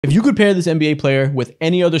If you could pair this NBA player with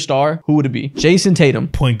any other star, who would it be? Jason Tatum.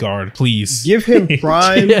 Point guard, please. Give him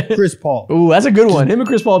prime Chris Paul. Ooh, that's a good one. Him and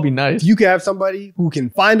Chris Paul would be nice. You can have somebody who can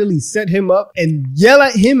finally set him up and yell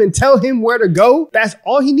at him and tell him where to go. That's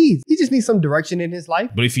all he needs. He just needs some direction in his life.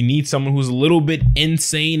 But if you need someone who's a little bit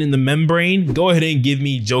insane in the membrane, go ahead and give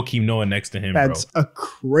me Joakim Noah next to him, That's bro. a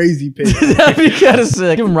crazy pick. That'd be kind of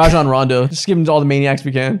sick. Give him Rajon Rondo. Just give him all the maniacs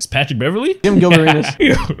we can. It's Patrick Beverly? Give him Gilbert Arenas.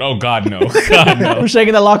 Oh, God, no. God, no. We're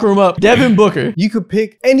shaking that locker room up. Devin Booker. You could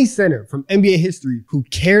pick any center from NBA history who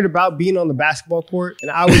cared about being on the basketball court, and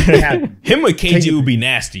I would be happy. Him with KG would be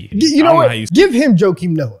nasty. You know what? Give him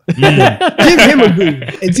Joakim Noah. Give him a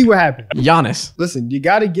good and see what happens. Giannis. Listen, you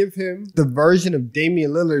got to give him the version of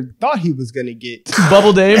Damian Lillard thought he was going to get.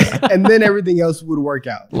 Bubble Dame. And then everything else would work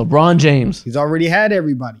out. LeBron James. He's already had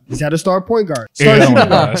everybody. He's had a star point guard, Yeah, star oh my shooting guard,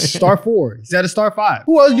 gosh. star 4. He's had a star 5.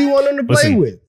 Who else do you want him to play Listen, with?